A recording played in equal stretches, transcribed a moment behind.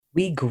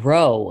We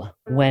grow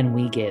when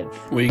we give.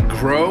 We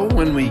grow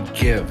when we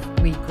give.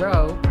 We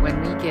grow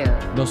when we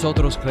give.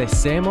 Nosotros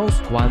crecemos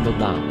cuando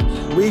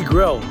damos. We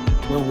grow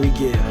when we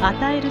give.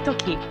 与えると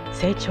き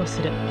成長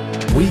する。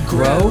 We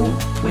grow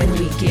when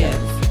we give.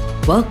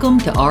 Welcome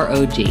to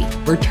ROG,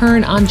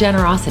 Return on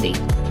Generosity.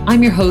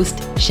 I'm your host,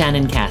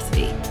 Shannon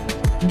Cassidy.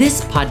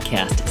 This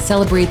podcast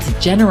celebrates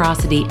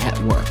generosity at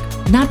work,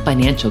 not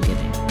financial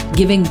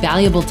giving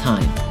valuable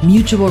time,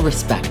 mutual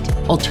respect,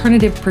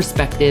 alternative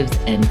perspectives,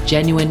 and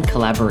genuine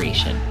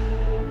collaboration.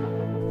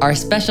 Our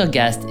special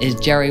guest is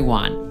Jerry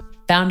Won,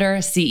 founder,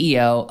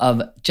 CEO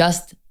of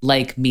Just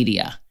Like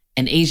Media,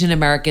 an Asian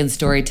American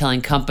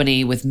storytelling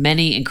company with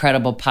many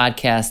incredible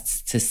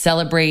podcasts to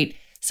celebrate,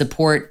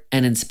 support,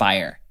 and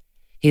inspire.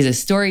 He's a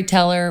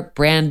storyteller,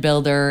 brand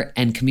builder,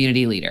 and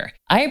community leader.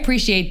 I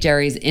appreciate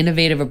Jerry's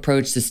innovative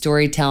approach to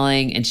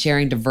storytelling and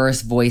sharing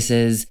diverse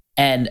voices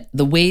and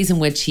the ways in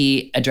which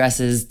he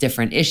addresses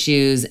different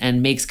issues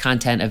and makes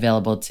content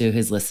available to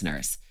his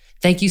listeners.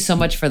 Thank you so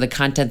much for the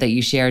content that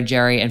you share,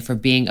 Jerry, and for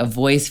being a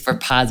voice for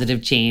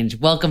positive change.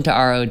 Welcome to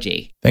ROG.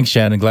 Thanks,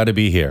 Shannon. Glad to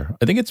be here.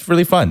 I think it's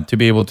really fun to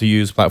be able to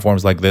use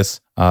platforms like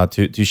this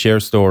to share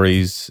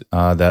stories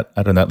that,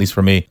 I don't know, at least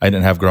for me, I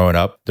didn't have growing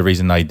up. The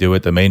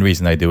main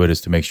reason I do it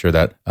is to make sure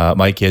that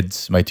my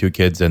two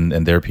kids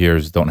and their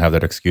peers don't have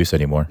that excuse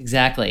anymore.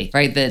 Exactly.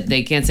 Right. That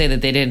they can't say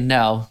that they didn't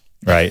know.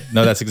 Right.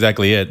 No, that's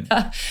exactly it.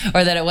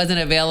 Or that it wasn't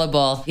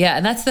available. Yeah.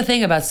 And that's the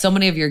thing about so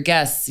many of your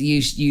guests.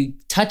 You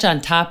touch on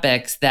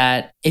topics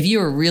that if you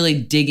were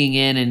really digging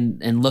in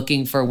and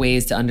looking for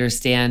ways to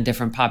understand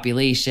different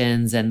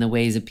populations and the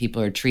ways that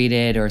people are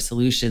treated or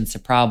solutions to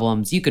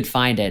problems, you could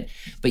find it.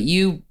 But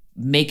you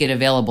make it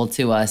available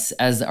to us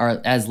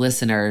as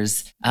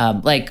listeners.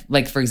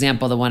 Like for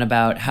example, the one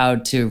about how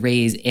to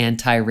raise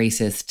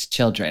anti-racist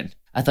children.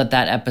 I thought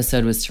that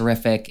episode was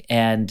terrific,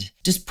 and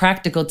just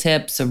practical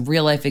tips, some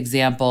real life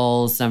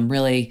examples, some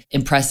really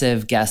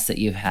impressive guests that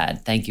you've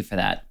had. Thank you for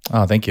that.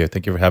 Oh, thank you.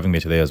 Thank you for having me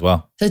today as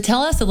well. So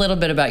tell us a little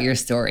bit about your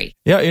story.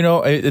 Yeah,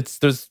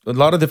 there's a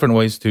lot of different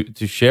ways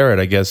to share it.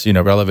 I guess,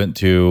 relevant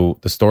to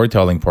the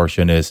storytelling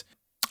portion is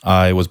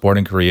I was born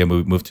in Korea,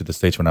 moved to the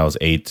States when I was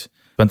 8,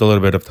 spent a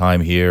little bit of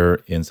time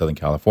here in Southern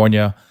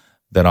California,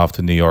 then off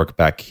to New York,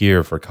 back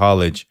here for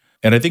college.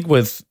 And I think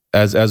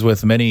as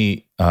with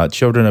many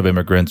children of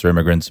immigrants or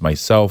immigrants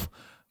myself,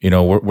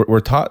 we're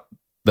taught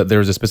that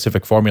there's a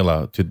specific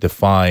formula to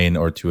define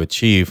or to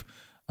achieve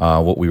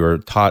what we were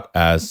taught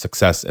as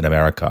success in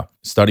America.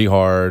 Study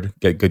hard,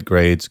 get good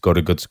grades, go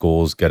to good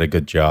schools, get a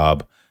good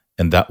job,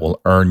 and that will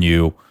earn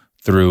you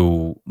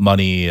through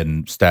money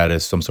and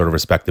status, some sort of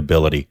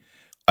respectability.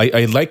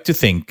 I like to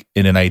think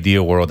in an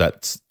ideal world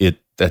that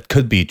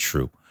could be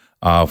true.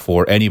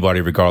 For anybody,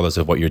 regardless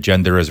of what your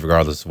gender is,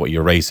 regardless of what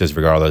your race is,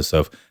 regardless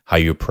of how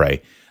you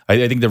pray.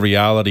 I think the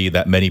reality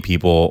that many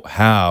people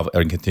have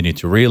and continue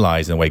to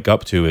realize and wake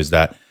up to is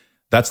that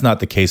that's not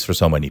the case for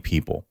so many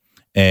people.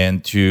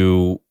 And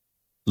to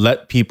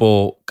let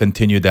people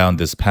continue down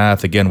this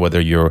path, again,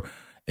 whether you're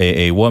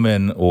a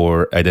woman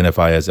or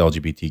identify as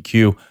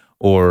LGBTQ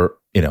or,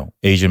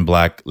 Asian,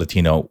 Black,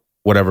 Latino,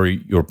 whatever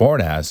you're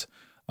born as,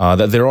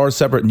 that there are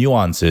separate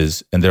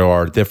nuances and there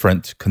are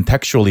different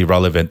contextually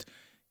relevant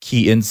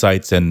key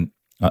insights and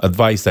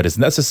advice that is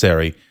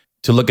necessary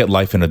to look at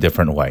life in a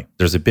different way.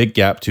 There's a big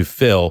gap to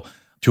fill,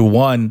 to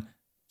one,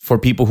 for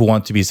people who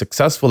want to be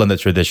successful in the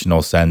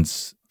traditional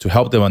sense, to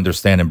help them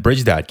understand and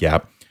bridge that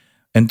gap,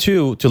 and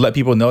two, to let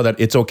people know that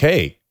it's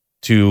okay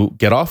to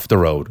get off the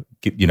road,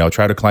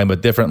 try to climb a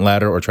different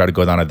ladder or try to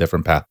go down a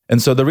different path.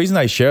 And so the reason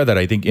I share that,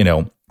 I think,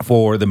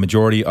 for the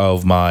majority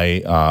of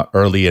my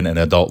early and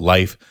adult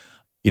life,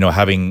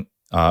 having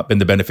been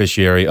the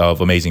beneficiary of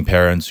amazing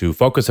parents who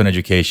focused on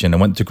education and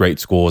went to great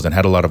schools and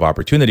had a lot of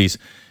opportunities,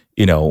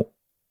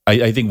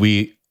 I think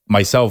we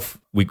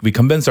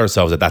convinced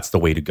ourselves that that's the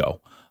way to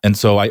go. And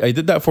so I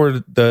did that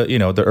for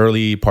the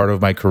early part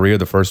of my career,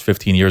 the first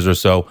 15 years or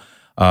so,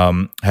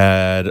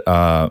 had,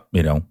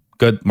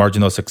 good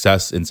marginal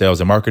success in sales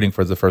and marketing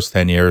for the first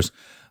 10 years,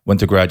 went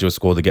to graduate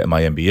school to get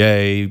my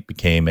MBA,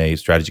 became a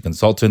strategy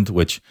consultant,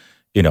 which,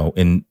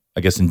 in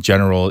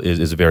general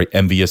is a very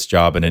envious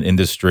job in an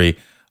industry.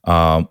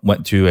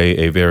 Went to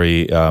a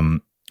very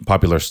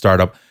popular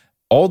startup,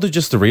 all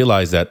just to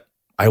realize that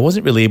I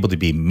wasn't really able to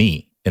be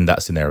me in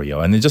that scenario.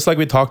 And just like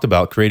we talked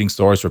about, creating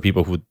stories for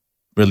people who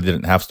really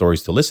didn't have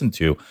stories to listen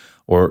to,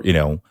 or,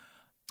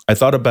 I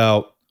thought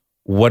about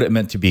what it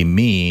meant to be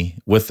me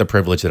with the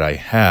privilege that I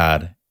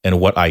had and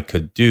what I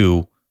could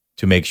do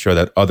to make sure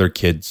that other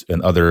kids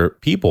and other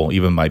people,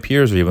 even my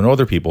peers or even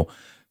older people,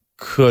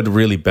 could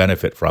really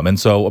benefit from. And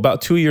so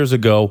about 2 years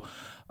ago,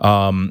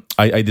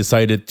 I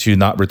decided to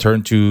not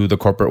return to the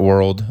corporate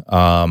world,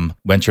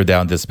 venture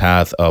down this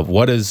path of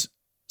what does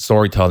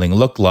storytelling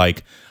look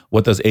like?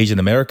 What does Asian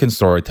American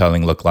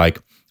storytelling look like?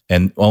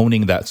 And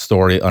owning that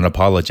story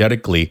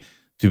unapologetically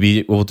to be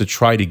able to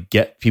try to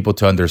get people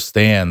to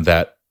understand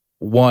that,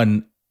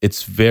 one,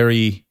 it's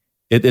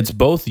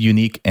both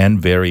unique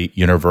and very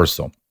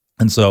universal.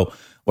 And so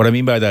what I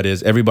mean by that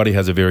is everybody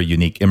has a very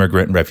unique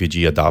immigrant and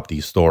refugee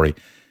adoptee story.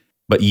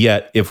 But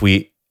yet, if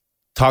we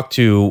talk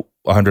to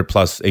 100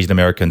 plus Asian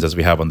Americans as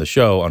we have on the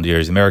show, on the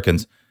Asian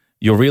Americans,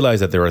 you'll realize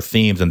that there are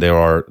themes and there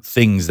are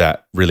things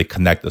that really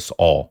connect us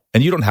all.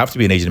 And you don't have to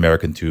be an Asian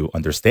American to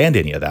understand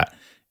any of that.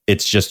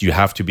 It's just you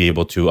have to be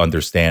able to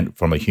understand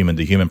from a human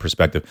to human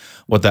perspective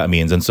what that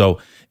means. And so,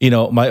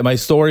 my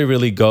story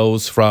really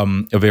goes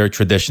from a very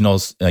traditional,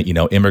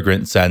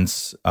 immigrant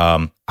sense,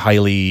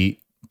 highly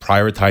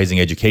prioritizing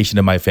education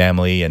in my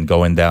family and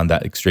going down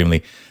that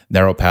extremely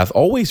narrow path,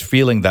 always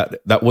feeling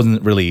that that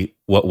wasn't really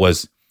what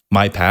was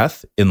my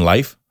path in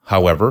life.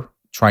 However,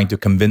 trying to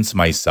convince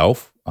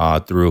myself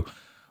through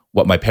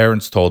what my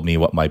parents told me,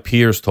 what my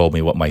peers told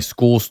me, what my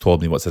schools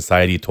told me, what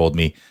society told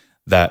me,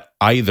 that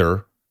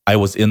either I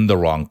was in the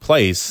wrong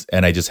place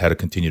and I just had to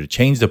continue to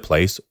change the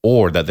place,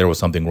 or that there was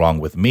something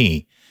wrong with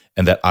me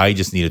and that I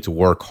just needed to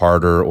work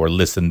harder or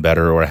listen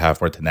better or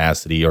have more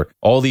tenacity, or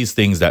all these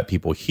things that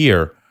people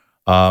hear.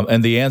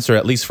 And the answer,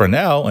 at least for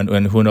now,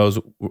 and who knows,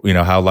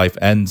 how life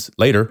ends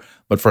later,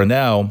 but for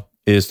now,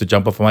 is to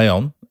jump off on my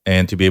own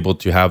and to be able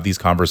to have these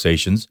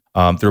conversations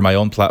through my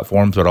own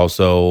platforms, but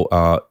also,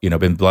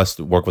 been blessed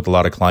to work with a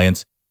lot of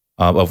clients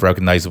of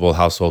recognizable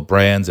household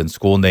brands and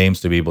school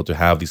names, to be able to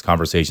have these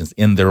conversations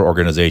in their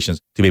organizations,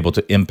 to be able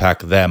to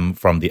impact them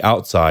from the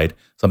outside,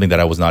 something that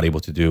I was not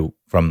able to do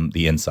from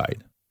the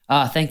inside.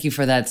 Thank you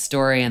for that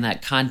story and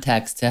that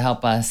context to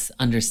help us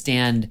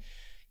understand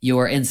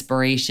your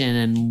inspiration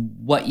and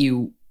what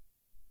you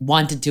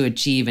wanted to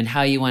achieve and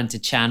how you wanted to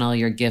channel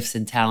your gifts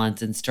and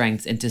talents and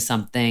strengths into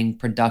something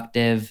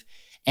productive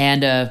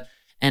and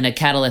a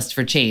catalyst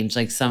for change,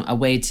 like a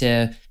way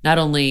to not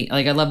only,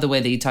 like, I love the way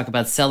that you talk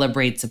about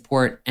celebrate,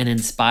 support, and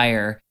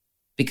inspire,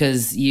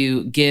 because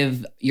you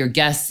give your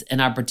guests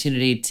an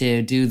opportunity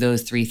to do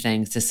those three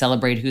things: to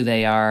celebrate who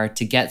they are,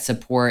 to get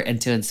support, and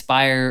to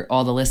inspire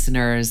all the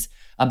listeners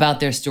about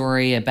their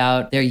story,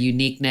 about their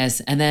uniqueness,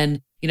 and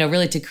then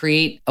really to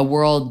create a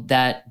world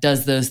that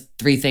does those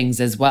three things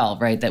as well,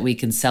 right? That we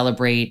can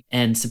celebrate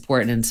and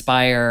support and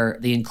inspire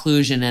the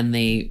inclusion and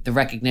the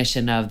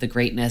recognition of the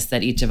greatness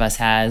that each of us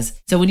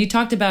has. So when you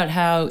talked about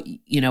how,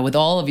 with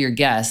all of your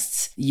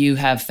guests, you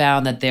have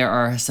found that there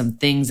are some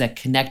things that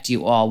connect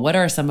you all, what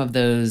are some of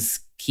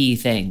those key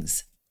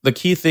things? The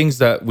key things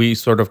that we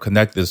sort of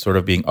connect is sort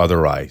of being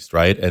otherized,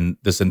 right? And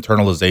this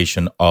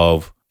internalization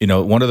of,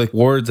 one of the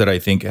words that I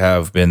think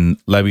have been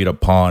levied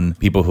upon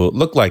people who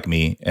look like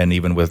me, and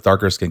even with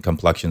darker skin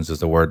complexions,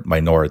 is the word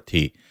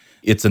minority.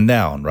 It's a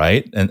noun,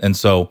 right? And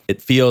so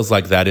it feels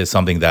like that is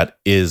something that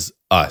is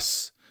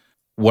us.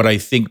 What I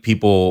think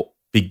people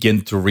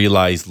begin to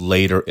realize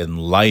later in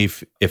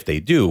life, if they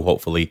do,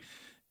 hopefully,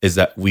 is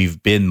that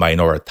we've been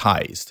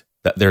minoritized,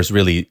 that there's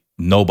really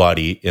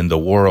nobody in the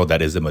world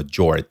that is a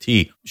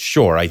majority.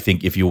 Sure, I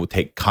think if you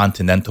take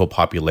continental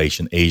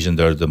population, Asian,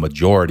 they're the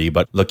majority,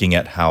 but looking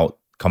at how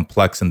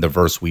complex and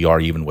diverse we are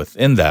even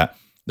within that,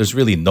 there's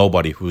really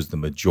nobody who's the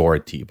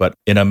majority. But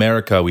in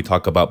America, we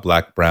talk about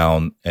Black,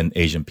 brown, and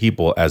Asian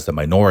people as the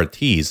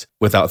minorities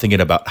without thinking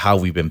about how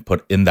we've been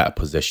put in that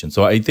position.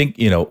 So I think,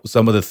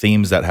 some of the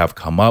themes that have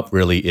come up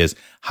really is,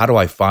 how do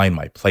I find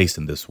my place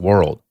in this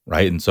world,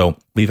 right? And so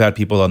we've had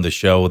people on the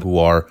show who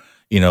are,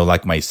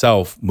 like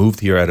myself, moved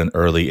here at an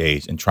early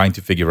age and trying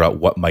to figure out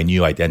what my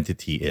new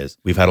identity is.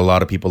 We've had a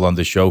lot of people on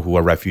the show who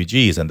are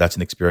refugees, and that's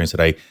an experience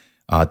that I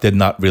did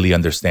not really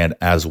understand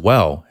as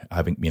well,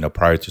 having,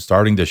 prior to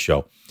starting this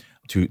show,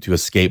 to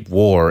escape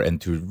war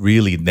and to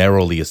really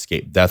narrowly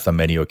escape death on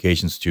many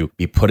occasions, to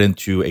be put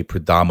into a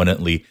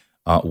predominantly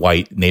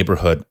white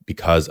neighborhood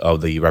because of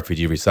the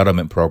refugee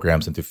resettlement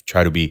programs, and to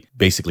try to be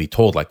basically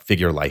told, like,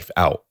 figure life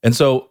out. And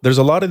so there's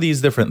a lot of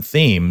these different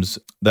themes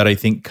that I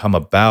think come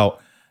about.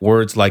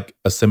 Words like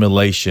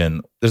assimilation,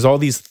 there's all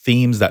these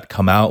themes that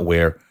come out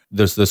where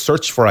there's the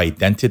search for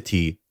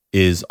identity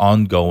is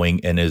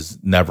ongoing and is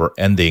never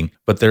ending.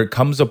 But there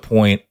comes a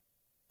point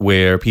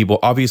where people,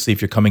 obviously,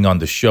 if you're coming on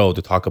the show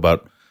to talk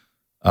about,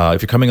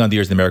 if you're coming on the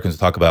Asian Americans to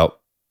talk about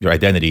your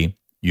identity,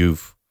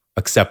 you've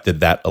accepted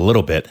that a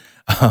little bit.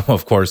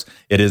 Of course,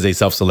 it is a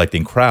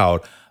self-selecting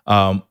crowd.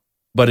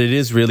 But it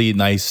is really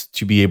nice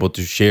to be able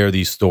to share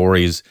these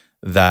stories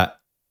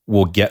that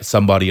will get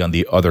somebody on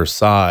the other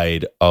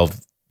side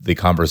of the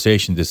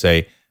conversation to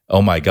say,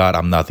 oh my God,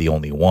 I'm not the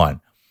only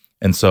one.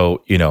 And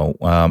so,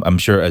 I'm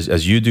sure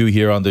as you do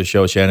here on the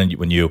show, Shannon,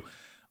 when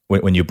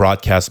you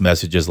broadcast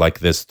messages like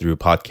this through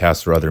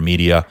podcasts or other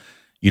media,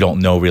 you don't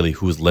know really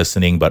who's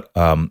listening, but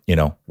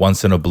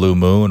once in a blue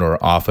moon,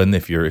 or often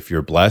if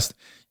you're blessed,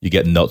 you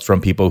get notes from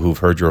people who've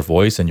heard your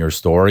voice and your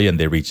story, and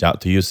they reach out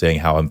to you saying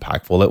how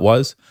impactful it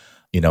was.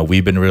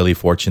 We've been really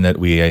fortunate.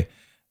 We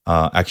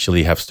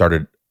actually have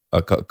started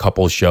a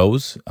couple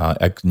shows,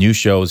 new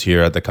shows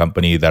here at the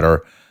company that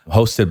are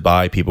hosted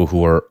by people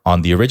who are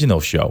on the original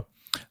show.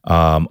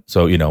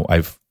 So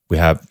we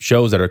have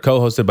shows that are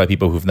co-hosted by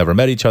people who've never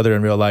met each other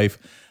in real life,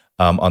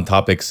 on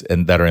topics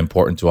and that are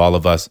important to all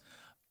of us.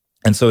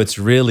 And so it's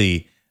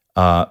really,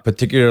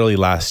 particularly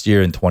last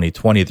year in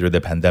 2020 through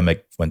the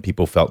pandemic, when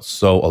people felt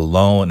so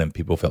alone and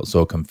people felt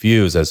so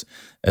confused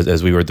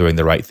as we were doing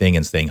the right thing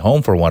and staying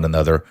home for one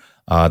another,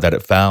 that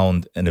it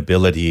found an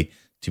ability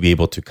to be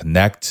able to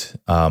connect,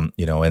 and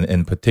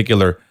in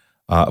particular,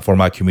 for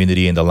my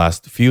community in the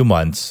last few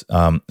months.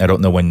 I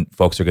don't know when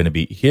folks are going to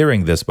be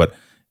hearing this, but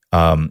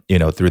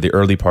through the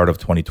early part of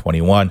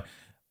 2021,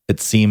 it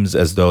seems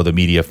as though the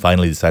media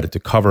finally decided to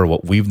cover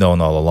what we've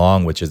known all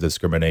along, which is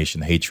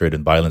discrimination, hatred,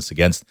 and violence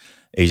against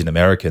Asian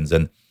Americans.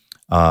 And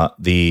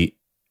the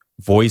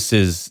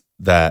voices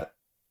that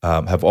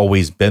have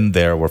always been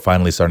there were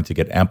finally starting to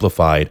get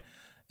amplified.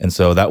 And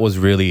so that was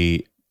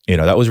really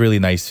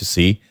nice to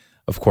see.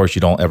 Of course,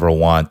 you don't ever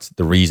want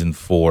the reason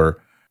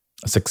for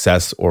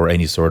success or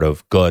any sort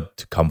of good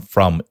to come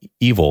from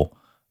evil.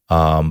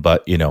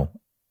 But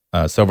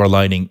silver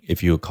lining,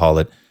 if you call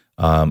it,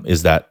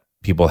 is that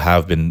people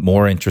have been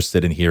more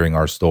interested in hearing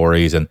our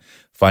stories and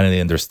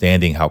finally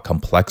understanding how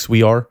complex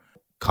we are,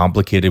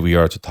 complicated we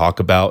are to talk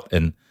about,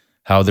 and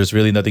how there's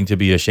really nothing to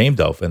be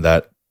ashamed of. And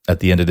that at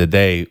the end of the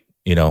day,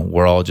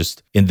 we're all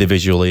just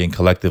individually and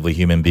collectively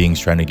human beings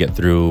trying to get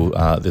through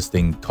this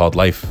thing called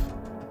life.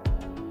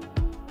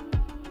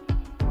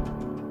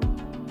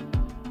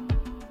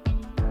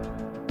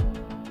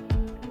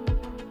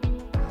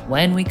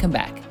 When we come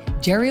back,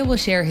 Jerry will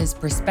share his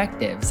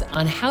perspectives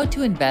on how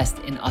to invest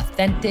in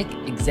authentic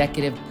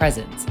executive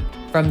presence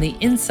from the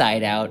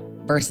inside out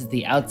versus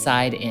the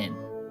outside in.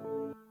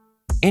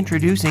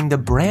 Introducing the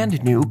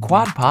brand new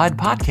QuadPod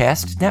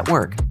Podcast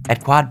Network.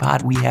 At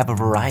QuadPod, we have a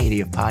variety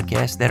of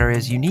podcasts that are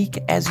as unique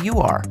as you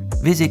are.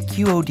 Visit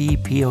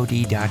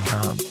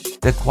QODPOD.com.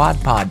 The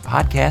QuadPod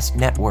Podcast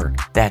Network.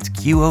 That's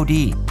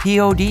QODPOD.com.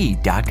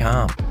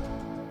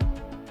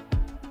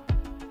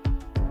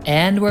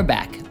 And we're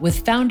back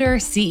with founder,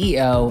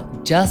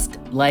 CEO, Just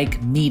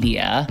Like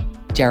Media,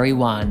 Jerry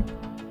Won.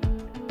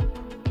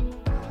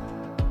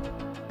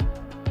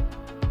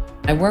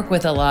 I work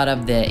with a lot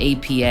of the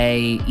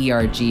APA,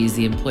 ERGs,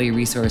 the employee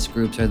resource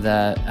groups, or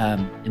the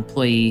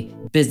employee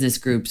business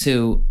groups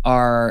who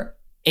are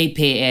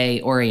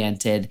APA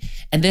oriented.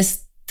 And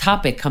this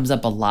topic comes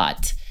up a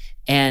lot.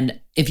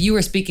 And if you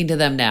were speaking to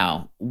them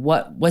now,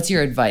 what's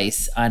your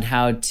advice on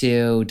how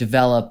to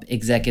develop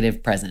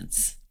executive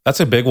presence? That's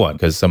a big one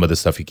because some of the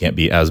stuff you can't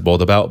be as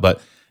bold about,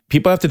 but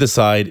people have to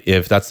decide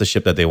if that's the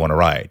ship that they want to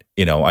ride.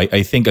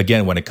 I think,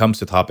 again, when it comes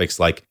to topics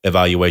like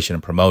evaluation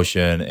and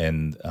promotion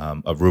and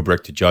a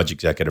rubric to judge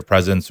executive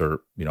presence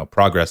or,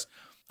 progress,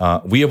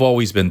 we have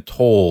always been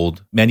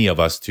told, many of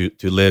us, to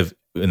live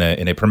in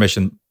a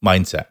permission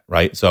mindset,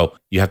 right? So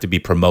you have to be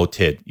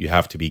promoted. You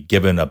have to be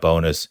given a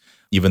bonus,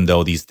 even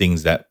though these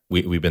things that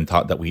we've been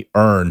taught that we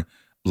earn,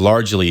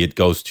 largely it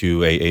goes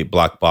to a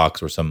black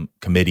box or some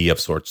committee of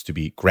sorts to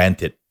be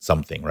granted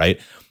something, right?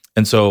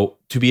 And so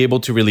to be able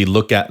to really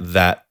look at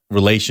that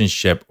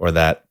relationship or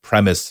that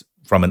premise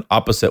from an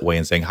opposite way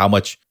and saying, how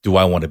much do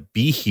I want to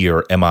be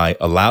here? Am I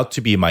allowed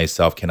to be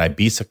myself? Can I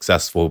be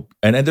successful?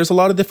 And there's a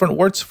lot of different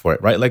words for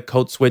it, right? Like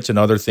code switch and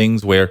other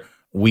things where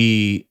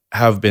we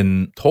have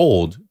been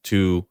told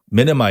to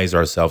minimize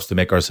ourselves, to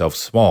make ourselves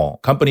small.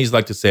 Companies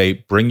like to say,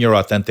 bring your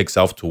authentic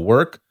self to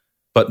work,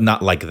 but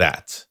not like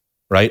that.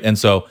 Right. And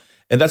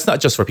that's not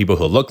just for people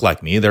who look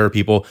like me. There are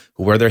people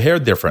who wear their hair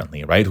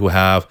differently, right? Who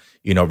have,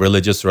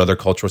 religious or other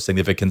cultural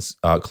significance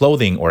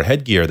clothing or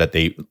headgear that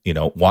they,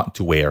 want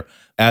to wear,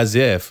 as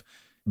if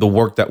the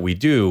work that we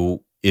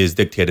do is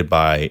dictated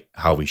by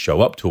how we show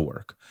up to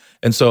work.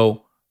 And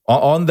so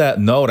on that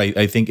note,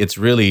 I think it's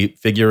really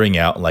figuring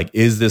out, like,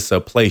 is this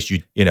a place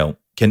you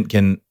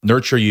can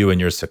nurture you in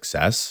your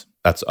success?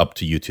 That's up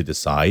to you to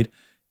decide.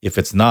 If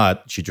it's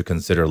not, should you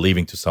consider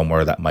leaving to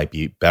somewhere that might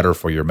be better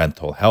for your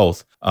mental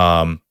health?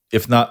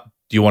 If not,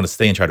 do you want to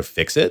stay and try to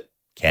fix it?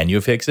 Can you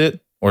fix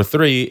it? Or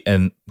 3,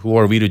 and who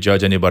are we to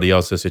judge anybody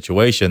else's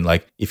situation?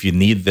 Like, if you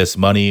need this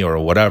money or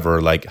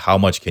whatever, like, how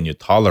much can you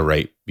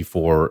tolerate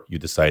before you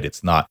decide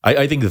it's not?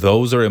 I think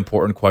those are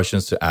important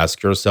questions to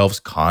ask yourselves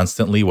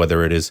constantly,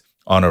 whether it is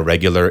on a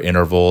regular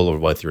interval or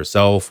with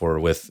yourself or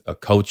with a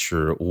coach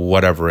or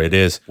whatever it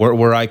is.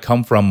 Where I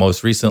come from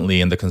most recently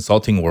in the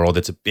consulting world,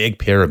 it's a big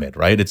pyramid,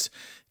 right? It's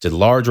a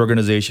large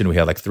organization. We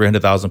have like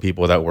 300,000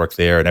 people that work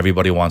there, and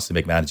everybody wants to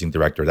make managing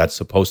director. That's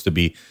supposed to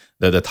be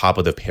the top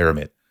of the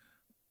pyramid.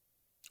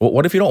 Well,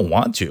 what if you don't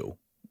want to,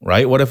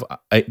 right? What if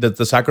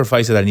the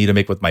sacrifices that I need to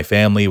make with my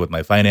family, with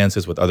my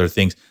finances, with other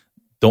things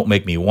don't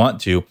make me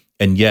want to,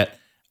 and yet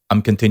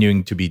I'm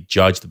continuing to be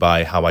judged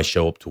by how I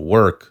show up to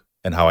work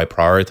and how I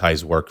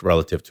prioritize work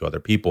relative to other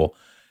people.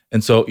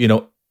 And so,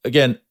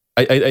 again,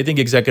 I think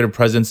executive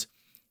presence,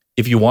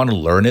 if you want to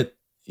learn it,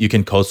 you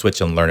can code switch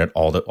and learn it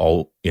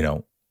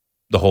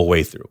the whole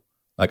way through.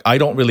 Like, I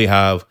don't really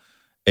have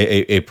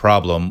a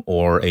problem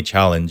or a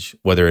challenge,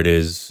 whether it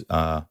is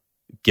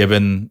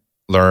given,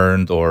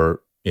 learned,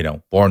 or,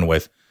 born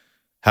with,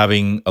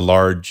 having a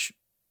large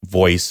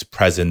voice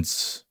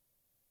presence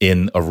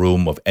in a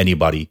room of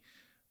anybody,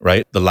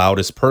 right? The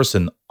loudest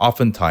person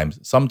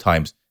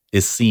sometimes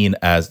is seen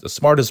as the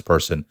smartest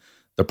person,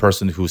 the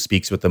person who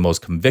speaks with the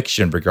most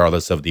conviction,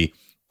 regardless of the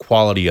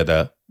quality of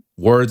the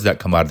words that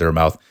come out of their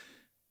mouth,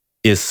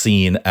 is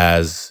seen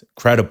as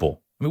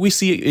credible. I mean, we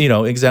see,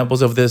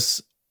 examples of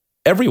this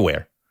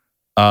everywhere.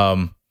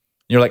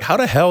 you're like, how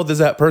the hell does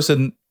that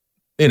person,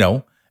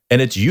 and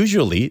it's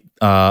usually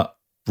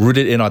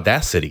rooted in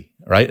audacity,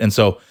 right? And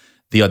so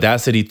the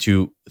audacity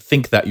to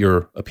think that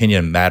your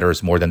opinion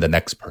matters more than the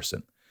next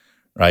person,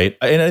 right?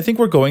 And I think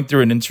we're going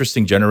through an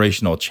interesting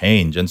generational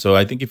change. And so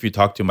I think if you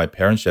talk to my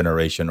parents'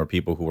 generation or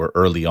people who were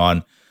early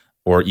on,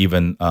 or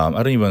even, I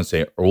don't even want to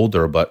say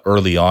older, but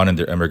early on in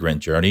their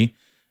immigrant journey,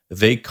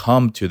 they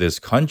come to this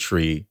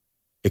country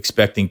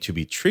expecting to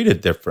be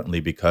treated differently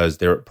because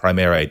their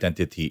primary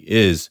identity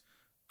is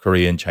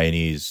Korean,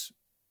 Chinese,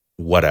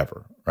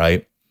 whatever,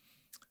 right?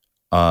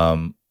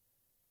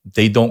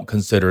 They don't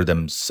consider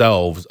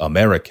themselves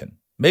American,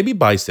 maybe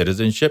by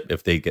citizenship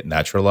if they get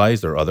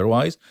naturalized or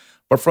otherwise.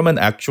 But from an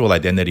actual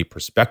identity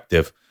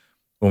perspective,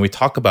 when we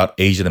talk about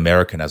Asian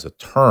American as a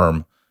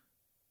term,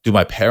 do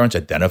my parents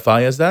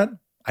identify as that?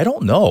 I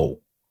don't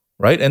know,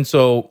 right? And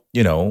so,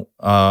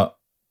 I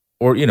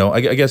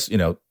guess,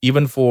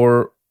 even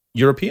for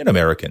European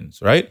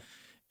Americans, right?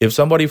 If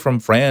somebody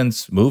from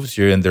France moves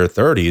here in their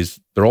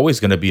 30s, they're always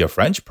going to be a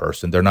French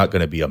person. They're not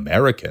going to be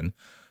American.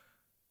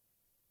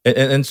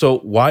 And so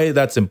why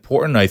that's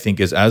important, I think,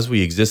 is as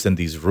we exist in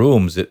these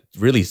rooms, it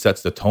really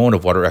sets the tone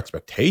of what our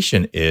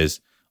expectation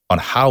is on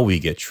how we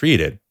get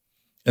treated.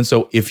 And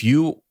so if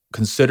you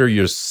consider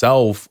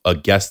yourself a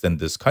guest in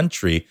this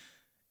country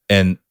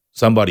and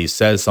somebody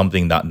says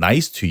something not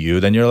nice to you,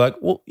 then you're like,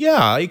 well,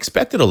 yeah, I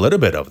expected a little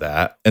bit of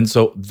that. And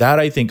so that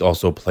I think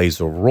also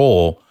plays a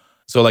role.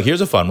 So like,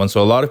 here's a fun one.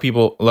 So a lot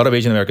of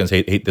Asian Americans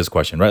hate this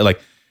question, right?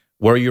 Like,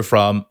 where are you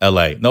from?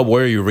 LA. No,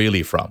 where are you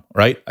really from?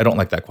 Right? I don't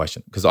like that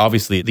question because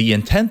obviously the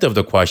intent of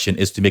the question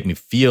is to make me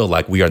feel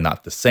like we are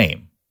not the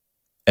same.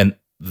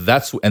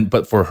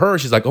 But for her,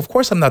 she's like, of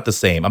course I'm not the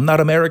same. I'm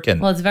not American.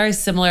 Well, it's very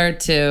similar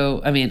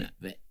to,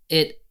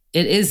 it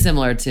is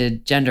similar to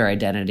gender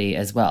identity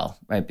as well,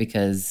 right?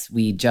 Because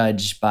we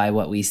judge by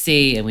what we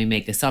see and we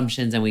make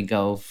assumptions and we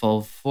go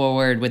full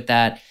forward with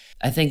that.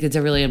 I think it's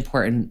a really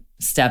important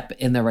step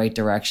in the right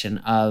direction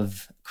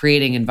of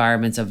creating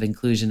environments of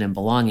inclusion and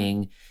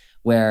belonging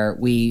where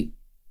we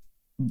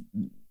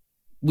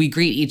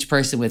greet each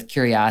person with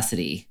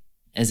curiosity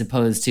as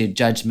opposed to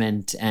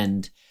judgment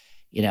and,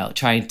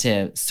 trying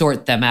to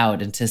sort them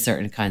out into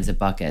certain kinds of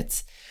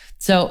buckets.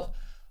 So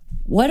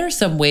what are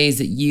some ways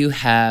that you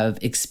have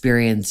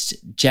experienced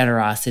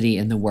generosity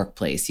in the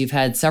workplace? You've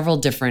had several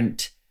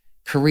different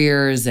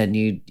careers and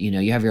you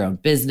have your own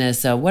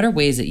business. So what are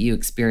ways that you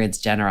experience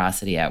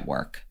generosity at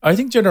work? I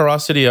think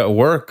generosity at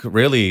work,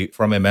 really,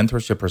 from a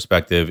mentorship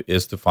perspective,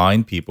 is to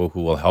find people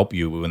who will help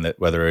you,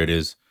 whether it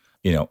is,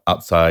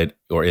 outside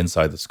or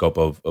inside the scope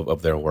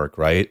of their work,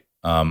 right?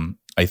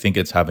 I think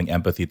it's having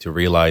empathy to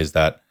realize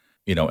that,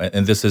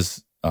 and this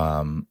is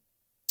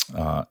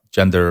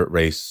gender,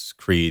 race,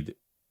 creed,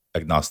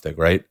 agnostic,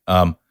 right?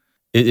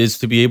 It is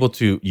to be able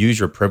to use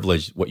your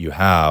privilege, what you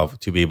have,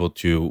 to be able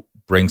to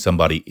bring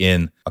somebody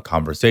in a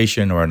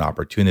conversation or an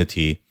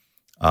opportunity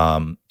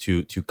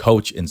to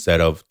coach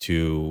instead of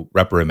to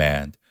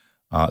reprimand,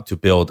 to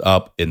build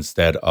up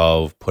instead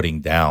of putting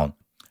down.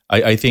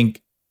 I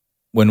think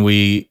when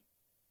we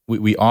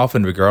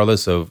often,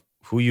 regardless of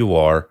who you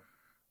are,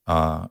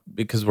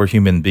 because we're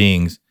human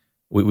beings,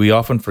 we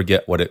often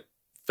forget what it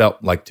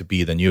felt like to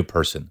be the new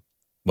person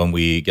when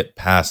we get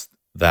past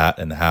that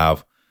and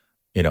have,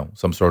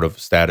 some sort of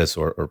status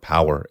or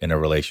power in a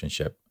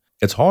relationship.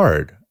 It's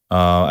hard.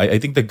 I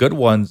think the good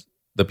ones,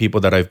 the people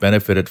that I've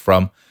benefited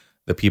from,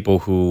 the people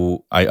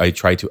who I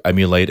try to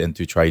emulate and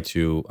to try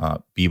to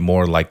be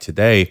more like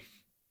today,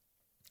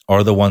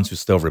 are the ones who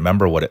still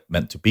remember what it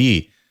meant to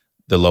be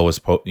the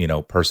lowest,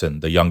 person,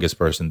 the youngest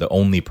person, the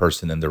only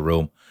person in the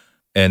room.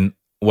 And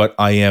what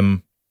I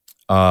am,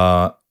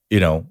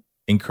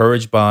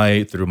 encouraged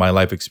by through my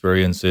life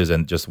experiences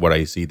and just what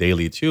I see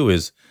daily too,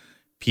 is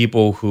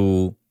people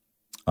who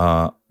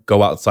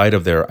go outside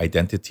of their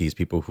identities,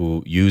 people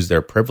who use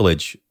their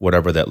privilege,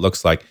 whatever that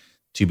looks like,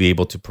 to be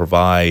able to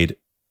provide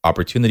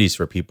opportunities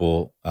for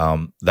people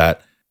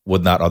that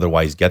would not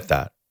otherwise get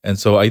that. And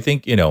so I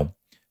think,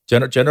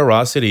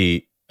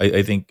 generosity,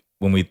 I think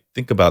when we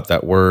think about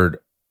that word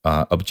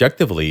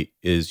objectively,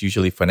 is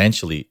usually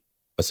financially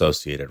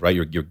associated, right?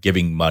 You're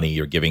giving money,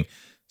 you're giving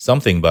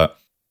something, but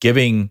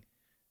giving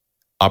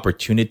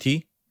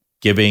opportunity,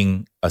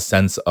 giving a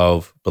sense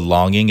of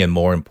belonging, and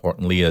more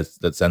importantly,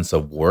 that sense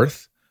of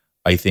worth,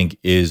 I think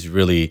is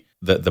really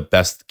the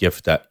best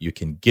gift that you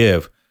can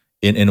give.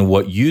 In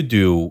what you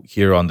do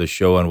here on the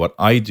show and what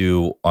I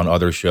do on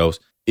other shows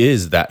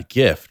is that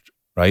gift,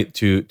 right?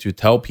 To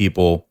tell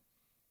people,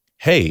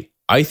 hey,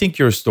 I think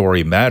your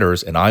story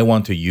matters and I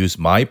want to use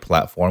my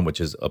platform, which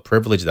is a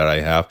privilege that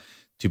I have,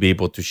 to be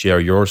able to share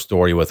your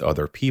story with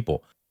other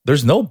people.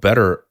 There's no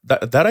better,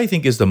 that I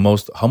think is the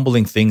most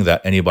humbling thing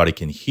that anybody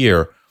can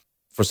hear,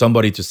 for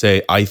somebody to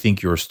say, I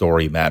think your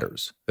story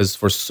matters. Because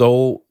for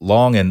so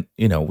long, and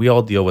we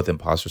all deal with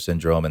imposter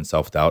syndrome and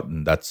self-doubt,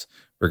 and that's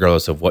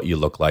regardless of what you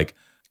look like.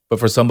 But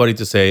for somebody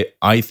to say,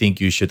 I think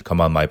you should come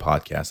on my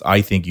podcast,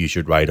 I think you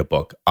should write a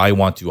book, I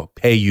want to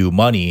pay you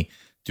money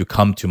to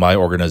come to my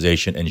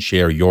organization and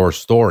share your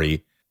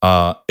story,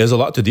 is a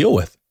lot to deal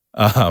with.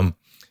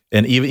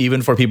 And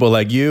even for people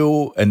like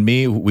you and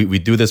me, we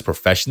do this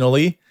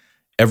professionally.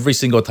 Every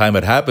single time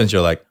it happens,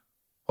 you're like,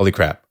 holy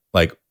crap.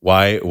 Like,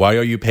 why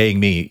are you paying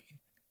me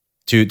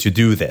to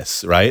do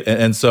this, right?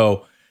 And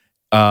so,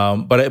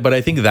 but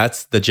I think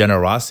that's the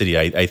generosity.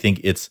 I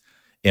think it's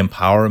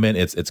empowerment,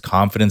 it's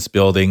confidence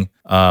building.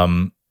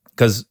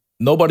 Because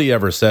nobody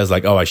ever says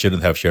like, oh, I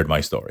shouldn't have shared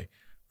my story,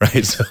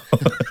 right? So,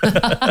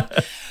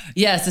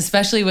 yes,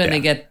 especially when they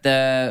get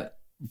the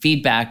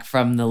feedback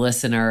from the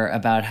listener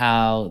about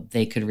how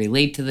they could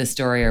relate to the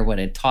story or what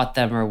it taught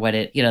them or what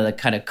it, the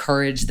kind of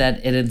courage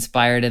that it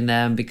inspired in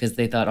them because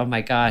they thought, oh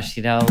my gosh,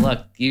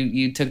 look,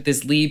 you took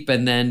this leap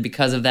and then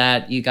because of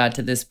that, you got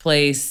to this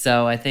place.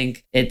 So I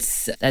think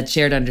it's that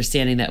shared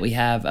understanding that we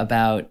have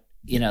about,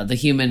 the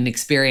human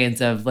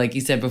experience of, like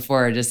you said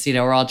before, just,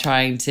 we're all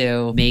trying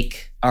to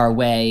make our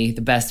way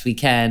the best we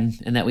can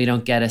and that we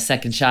don't get a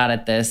second shot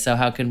at this. So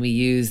how can we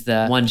use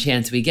the one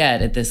chance we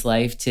get at this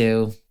life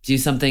to do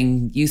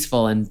something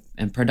useful and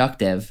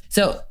productive?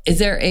 So is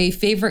there a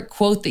favorite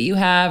quote that you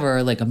have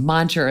or like a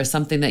mantra or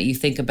something that you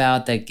think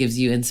about that gives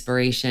you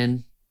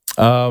inspiration?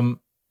 Growing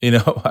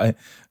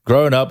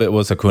up, it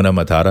was Hakuna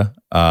Matata.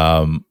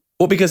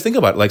 Well, because think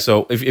about it, like,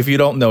 so if you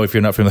don't know, if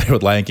you're not familiar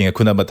with Lion King,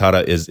 Hakuna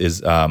Matata is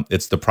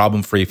it's the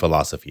problem-free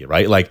philosophy,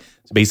 right? Like,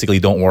 basically,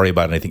 don't worry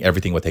about anything.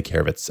 Everything will take care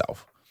of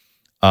itself.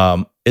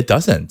 It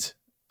doesn't.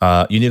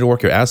 You need to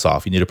work your ass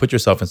off. You need to put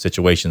yourself in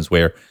situations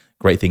where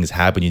great things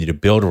happen. You need to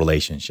build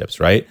relationships,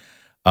 right?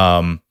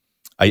 I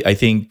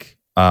think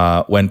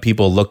when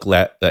people look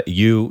at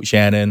you,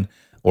 Shannon,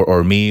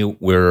 or me,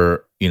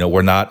 we're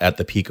not at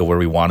the peak of where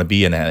we want to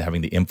be and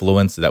having the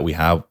influence that we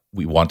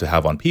want to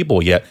have on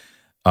people yet.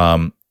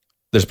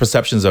 There's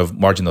perceptions of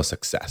marginal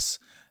success,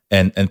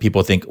 and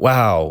people think,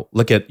 wow,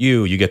 look at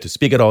you get to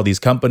speak at all these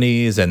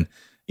companies and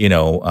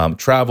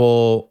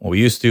travel. Well, we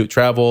used to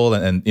travel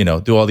and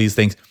do all these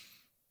things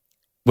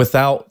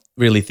without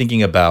really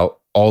thinking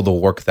about all the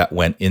work that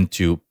went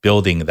into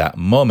building that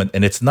moment.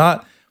 And it's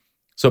not,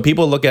 so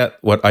people look at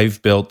what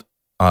I've built,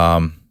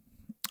 and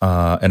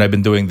I've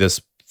been doing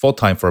this full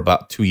time for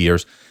about 2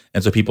 years.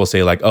 And so people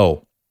say like,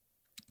 oh,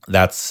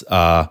 that's,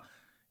 2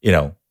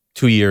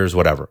 years,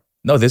 whatever.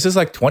 No, this is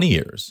like 20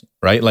 years,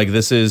 right? Like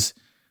this is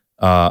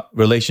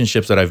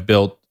relationships that I've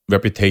built,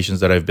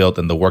 reputations that I've built,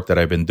 and the work that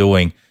I've been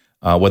doing,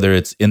 whether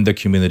it's in the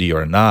community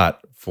or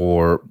not,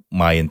 for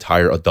my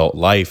entire adult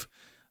life,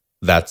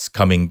 that's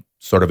coming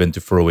sort of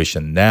into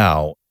fruition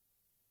now.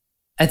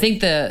 I think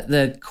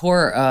the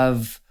core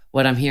of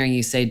what I'm hearing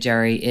you say,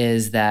 Jerry,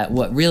 is that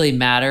what really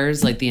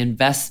matters, like the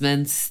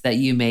investments that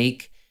you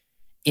make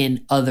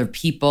in other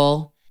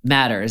people,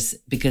 matters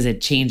because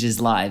it changes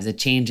lives, it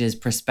changes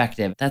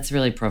perspective. That's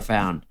really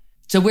profound.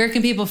 So where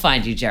can people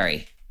find you,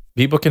 Jerry?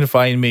 People can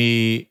find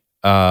me,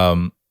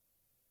 I'm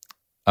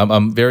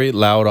very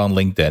loud on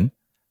LinkedIn.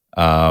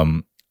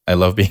 I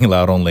love being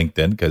loud on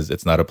LinkedIn because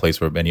it's not a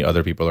place where many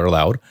other people are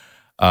loud.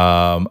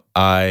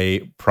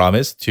 I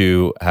promise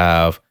to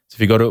have, so if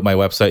you go to my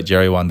website,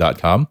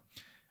 jerrywan.com,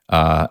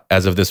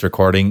 as of this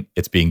recording,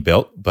 it's being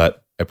built, but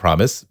I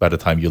promise by the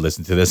time you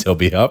listen to this, it'll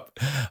be up.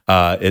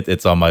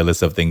 It's on my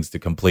list of things to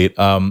complete.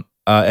 And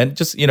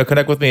just,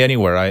 connect with me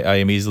anywhere. I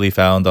am easily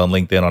found on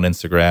LinkedIn, on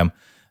Instagram,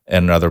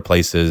 and other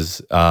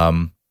places.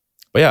 But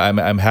yeah,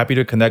 I'm happy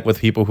to connect with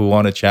people who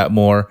want to chat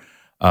more.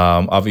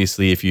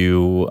 Obviously, if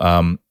you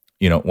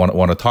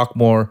want to talk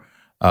more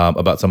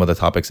about some of the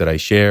topics that I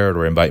shared,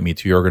 or invite me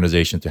to your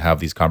organization to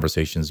have these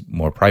conversations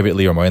more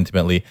privately or more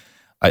intimately,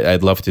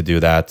 I'd love to do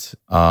that.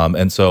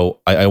 And so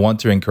I want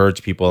to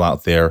encourage people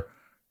out there,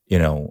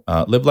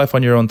 live life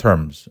on your own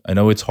terms. I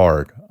know it's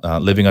hard,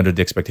 living under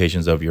the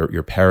expectations of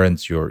your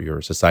parents,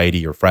 your society,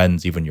 your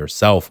friends, even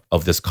yourself,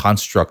 of this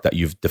construct that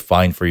you've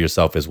defined for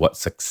yourself as what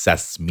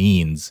success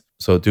means.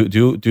 So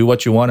do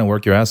what you want and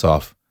work your ass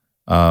off,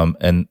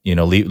 and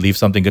leave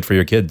something good for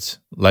your kids.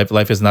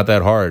 Life is not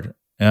that hard.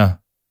 Yeah.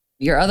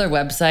 Your other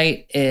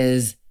website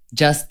is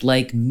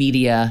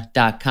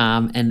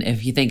justlikemedia.com, and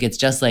if you think it's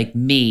just like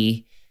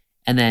me,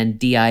 and then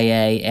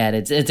DIA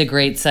added. It's a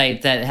great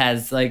site that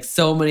has like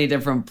so many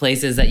different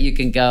places that you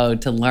can go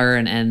to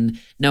learn and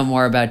know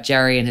more about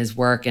Jerry and his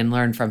work and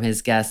learn from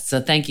his guests.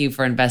 So thank you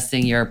for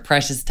investing your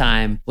precious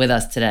time with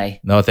us today.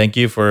 No, thank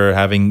you for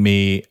having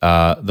me.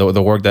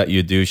 The work that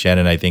you do,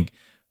 Shannon, I think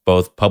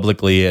both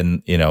publicly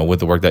and, with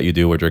the work that you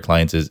do with your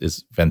clients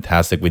is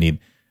fantastic. We need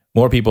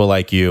more people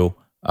like you.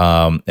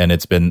 And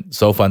it's been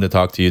so fun to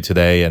talk to you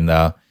today.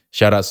 And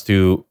shout outs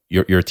to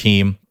your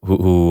team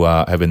who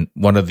have been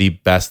one of the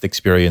best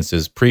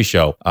experiences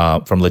pre-show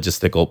from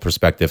logistical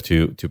perspective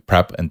to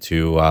prep and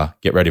to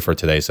get ready for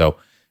today. So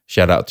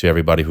shout out to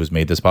everybody who's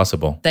made this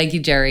possible. Thank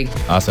you, Jerry.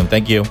 Awesome.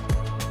 Thank you.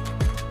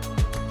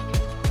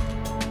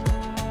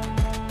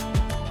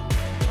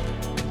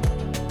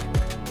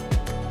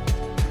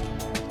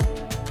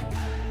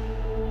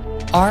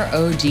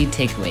 ROG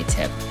takeaway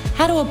tip: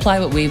 how to apply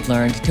what we've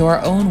learned to our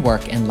own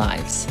work and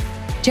lives.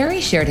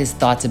 Jerry shared his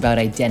thoughts about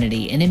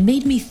identity, and it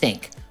made me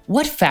think,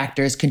 what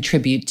factors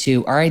contribute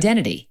to our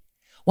identity?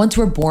 Once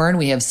we're born,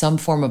 we have some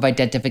form of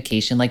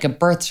identification like a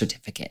birth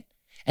certificate.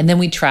 And then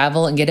we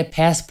travel and get a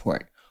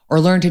passport or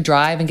learn to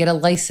drive and get a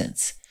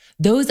license.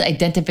 Those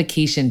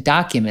identification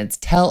documents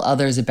tell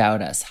others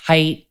about us: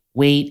 height,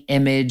 weight,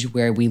 image,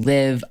 where we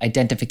live,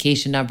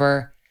 identification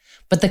number.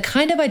 But the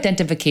kind of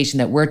identification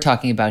that we're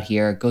talking about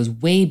here goes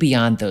way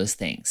beyond those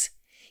things.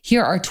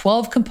 Here are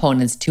 12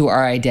 components to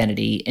our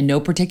identity in no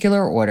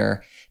particular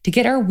order to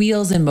get our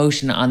wheels in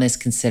motion on this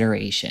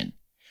consideration.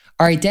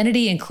 Our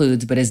identity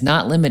includes, but is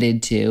not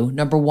limited to,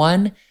 number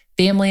 1,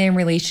 family and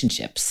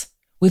relationships.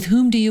 With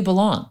whom do you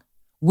belong?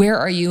 Where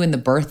are you in the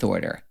birth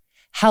order?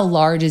 How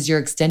large is your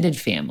extended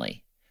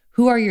family?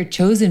 Who are your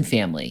chosen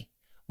family?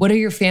 What are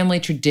your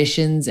family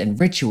traditions and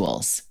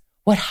rituals?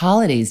 What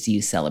holidays do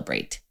you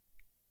celebrate?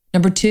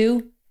 Number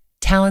 2,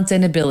 talents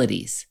and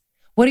abilities.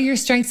 What are your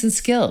strengths and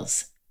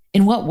skills?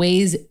 In what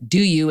ways do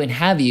you and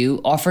have you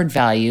offered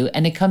value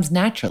and it comes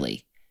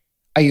naturally?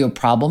 Are you a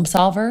problem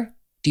solver?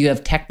 Do you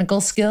have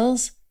technical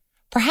skills?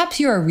 Perhaps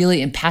you're a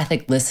really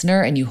empathic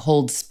listener and you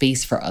hold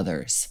space for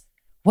others.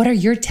 What are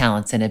your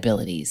talents and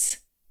abilities?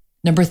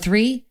 Number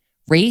 3,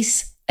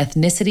 race,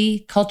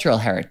 ethnicity, cultural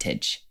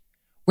heritage.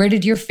 Where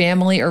did your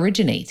family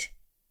originate?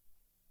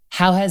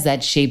 How has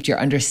that shaped your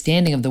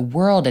understanding of the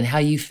world and how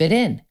you fit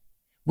in?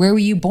 Where were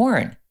you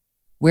born?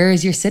 Where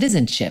is your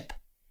citizenship?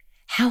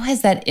 How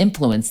has that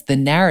influenced the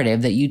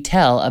narrative that you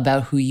tell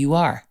about who you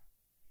are?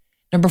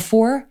 Number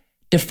 4,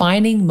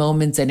 defining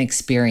moments and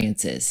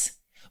experiences.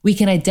 We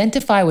can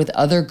identify with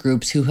other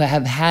groups who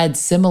have had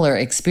similar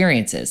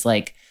experiences,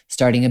 like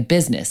starting a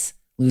business,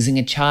 losing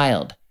a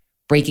child,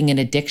 breaking an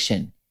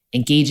addiction,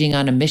 engaging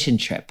on a mission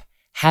trip,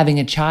 having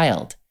a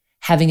child,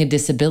 having a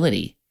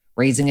disability,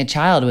 raising a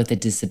child with a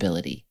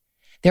disability.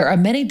 There are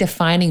many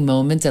defining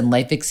moments and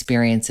life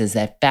experiences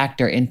that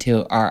factor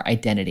into our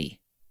identity.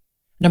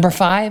 Number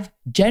 5,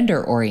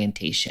 gender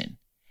orientation.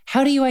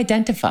 How do you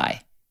identify?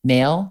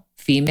 Male,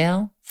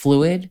 female,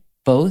 fluid,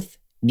 both,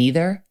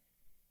 neither?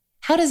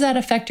 How does that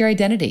affect your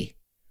identity?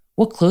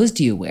 What clothes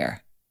do you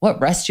wear? What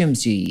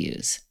restrooms do you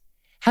use?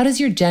 How does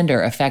your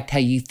gender affect how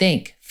you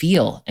think,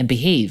 feel, and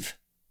behave?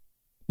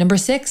 Number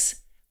 6,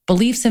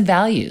 beliefs and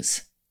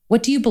values.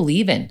 What do you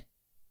believe in?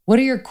 What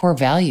are your core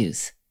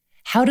values?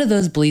 How do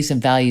those beliefs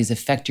and values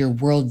affect your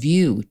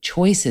worldview,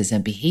 choices,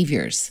 and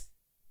behaviors?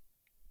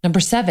 Number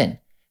 7,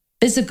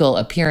 physical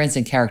appearance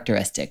and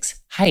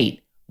characteristics.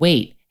 Height,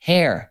 weight,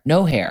 hair,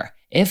 no hair,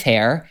 if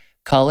hair,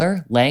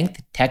 color,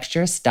 length,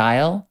 texture,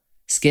 style,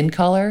 skin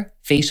color,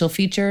 facial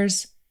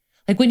features.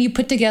 Like when you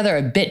put together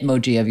a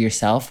Bitmoji of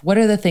yourself, what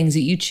are the things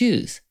that you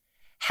choose?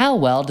 How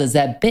well does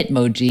that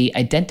Bitmoji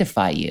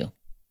identify you?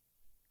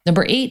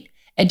 Number 8,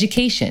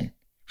 education.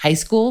 High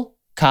school,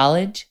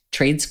 college,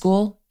 trade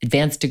school,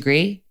 advanced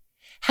degree.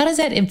 How does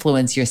that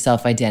influence your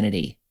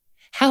self-identity?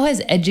 How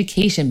has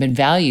education been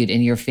valued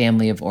in your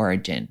family of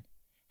origin?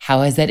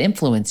 How has that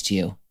influenced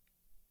you?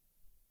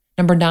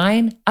 Number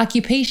 9,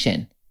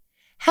 occupation.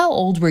 How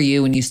old were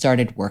you when you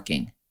started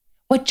working?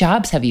 What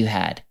jobs have you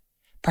had?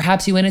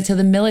 Perhaps you went into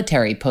the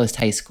military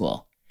post-high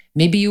school.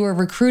 Maybe you were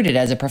recruited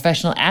as a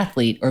professional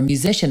athlete or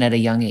musician at a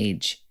young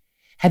age.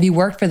 Have you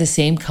worked for the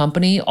same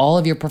company all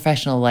of your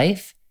professional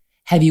life?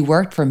 Have you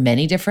worked for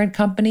many different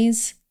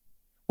companies?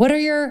 What are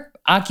your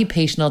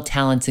occupational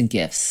talents and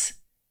gifts?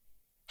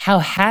 How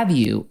have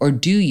you or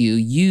do you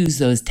use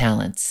those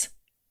talents?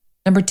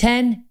 Number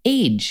 10,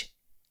 age.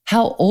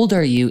 How old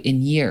are you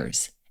in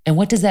years? And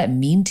what does that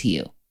mean to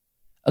you?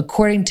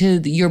 According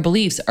to your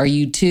beliefs, are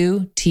you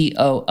too,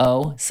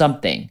 T-O-O,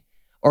 something?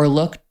 Or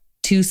look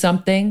too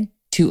something,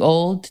 too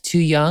old, too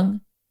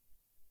young?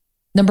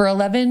 Number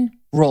 11,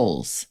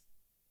 roles.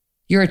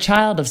 You're a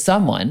child of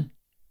someone.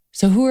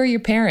 So who are your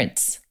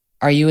parents?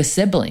 Are you a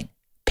sibling,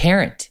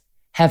 parent?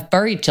 Have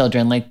furry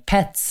children like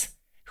pets?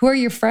 Who are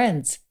your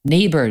friends,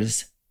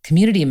 neighbors,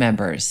 community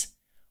members?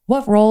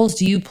 What roles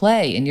do you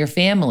play in your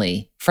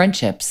family,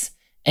 friendships,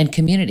 and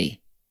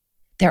community?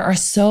 There are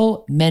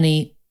so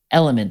many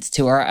elements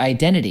to our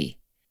identity.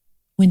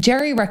 When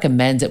Jerry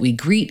recommends that we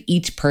greet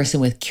each person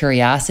with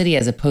curiosity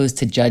as opposed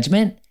to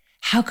judgment,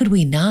 how could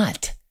we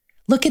not?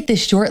 Look at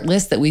this short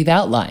list that we've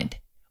outlined.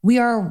 We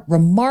are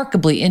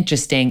remarkably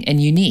interesting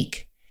and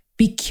unique.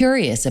 Be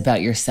curious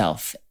about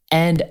yourself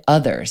and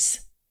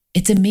others.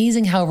 It's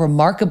amazing how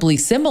remarkably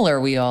similar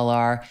we all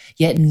are,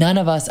 yet none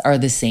of us are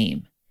the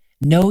same.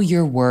 Know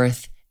your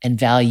worth and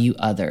value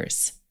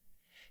others.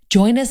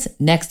 Join us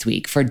next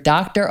week for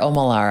Dr.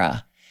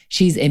 Omolara.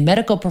 She's a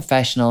medical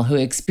professional who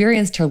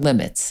experienced her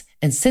limits,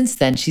 and since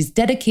then, she's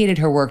dedicated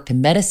her work to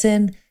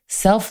medicine,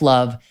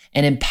 self-love,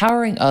 and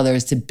empowering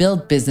others to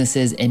build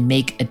businesses and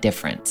make a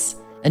difference.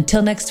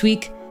 Until next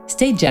week,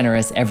 stay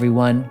generous,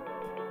 everyone.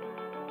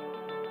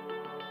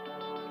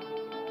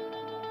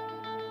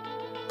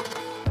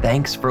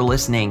 Thanks for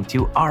listening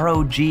to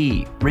ROG,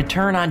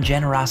 Return on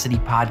Generosity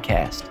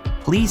Podcast.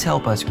 Please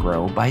help us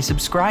grow by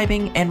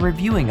subscribing and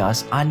reviewing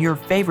us on your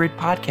favorite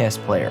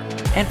podcast player.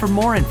 And for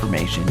more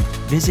information,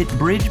 visit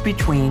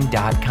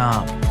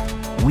bridgebetween.com.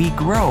 We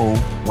grow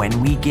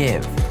when we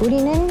give.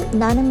 우리는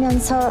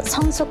나누면서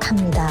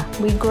성숙합니다.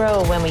 We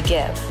grow when we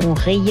give. On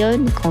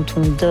rayonne quand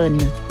on donne.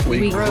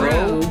 We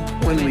grow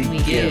when we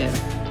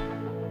give.